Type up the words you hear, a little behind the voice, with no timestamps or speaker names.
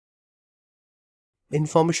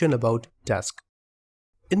information about task.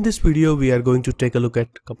 In this video we are going to take a look at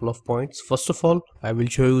a couple of points. First of all, I will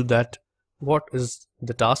show you that what is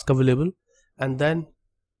the task available, and then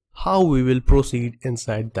how we will proceed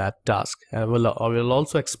inside that task. I will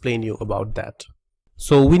also explain you about that.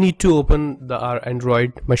 So we need to open our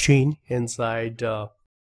Android machine inside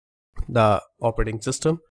the operating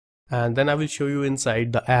system, and then I will show you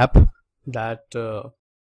inside the app that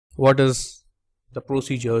what is the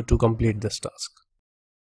procedure to complete this task.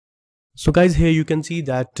 So guys, here you can see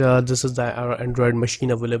that this is our Android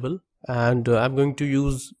machine available, and I'm going to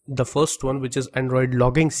use the first one, which is Android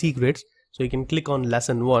logging secrets. So you can click on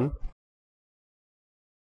lesson 1,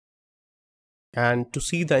 and to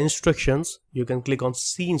see the instructions you can click on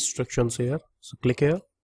see instructions here. So click here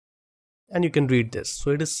and you can read this.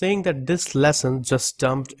 So it is saying that this lesson just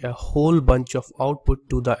dumped a whole bunch of output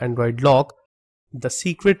to the Android log. The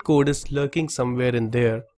secret code is lurking somewhere in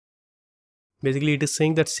there. Basically it is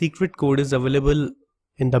saying that secret code is available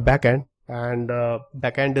in the backend, and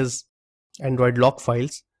backend is Android log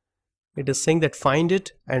files. It is saying that find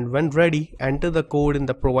it, and when ready enter the code in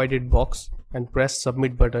the provided box and press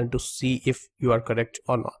submit button to see if you are correct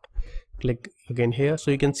or not. Click again here.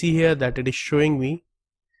 So you can see here that it is showing me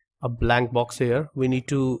a blank box here. We need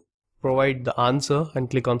to provide the answer and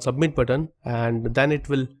click on submit button, and then it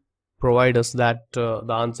will provide us that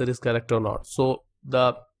the answer is correct or not. So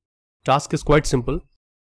the task is quite simple.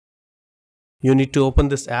 You need to open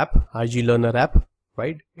this app, IG Learner app,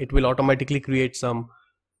 right? It will automatically create some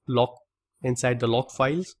log inside the log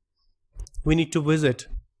files. We need to visit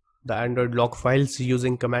the Android log files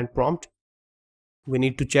using command prompt. We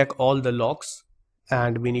need to check all the logs,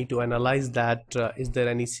 and we need to analyze that is there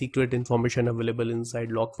any secret information available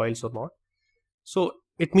inside log files or not. So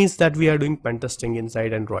it means that we are doing pen testing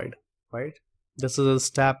inside Android, right? This is a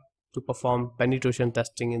step to perform penetration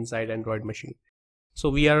testing inside Android machine. So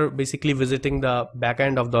we are basically visiting the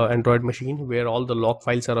backend of the Android machine where all the log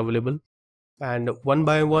files are available, and one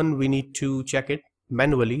by one we need to check it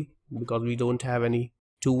manually because we don't have any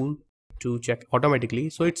tool to check automatically.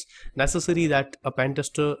 So it's necessary that a pen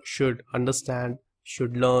tester should understand,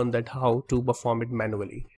 should learn that how to perform it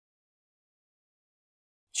manually.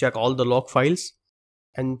 Check all the log files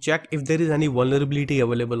and check if there is any vulnerability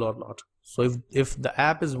available or not. So if the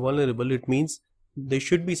app is vulnerable, it means there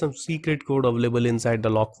should be some secret code available inside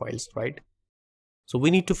the log files, right? So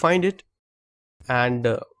we need to find it, and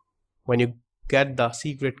when you get the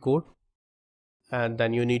secret code, and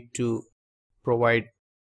then you need to provide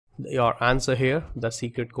your answer here, the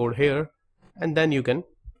secret code here, and then you can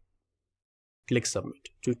click submit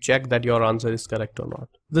to check that your answer is correct or not.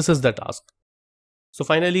 This is the task. So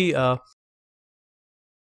finally,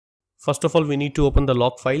 first of all, we need to open the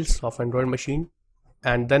log files of Android machine,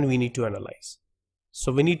 and then we need to analyze.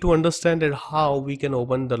 So we need to understand that how we can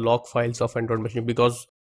open the log files of Android machine, because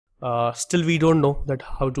still we don't know that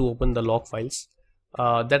how to open the log files.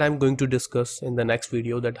 That I'm going to discuss in the next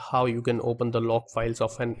video, that how you can open the log files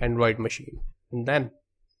of an Android machine, and then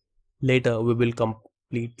later we will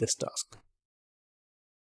complete this task.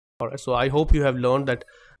 Alright, so I hope you have learned that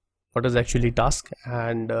what is actually task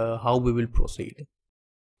and how we will proceed.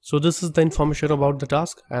 So this is the information about the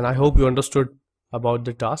task, and I hope you understood about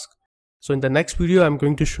the task. So in the next video I'm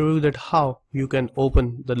going to show you that how you can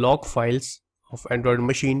open the log files of Android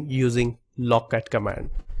machine using logcat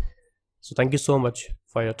command. So thank you so much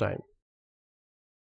for your time.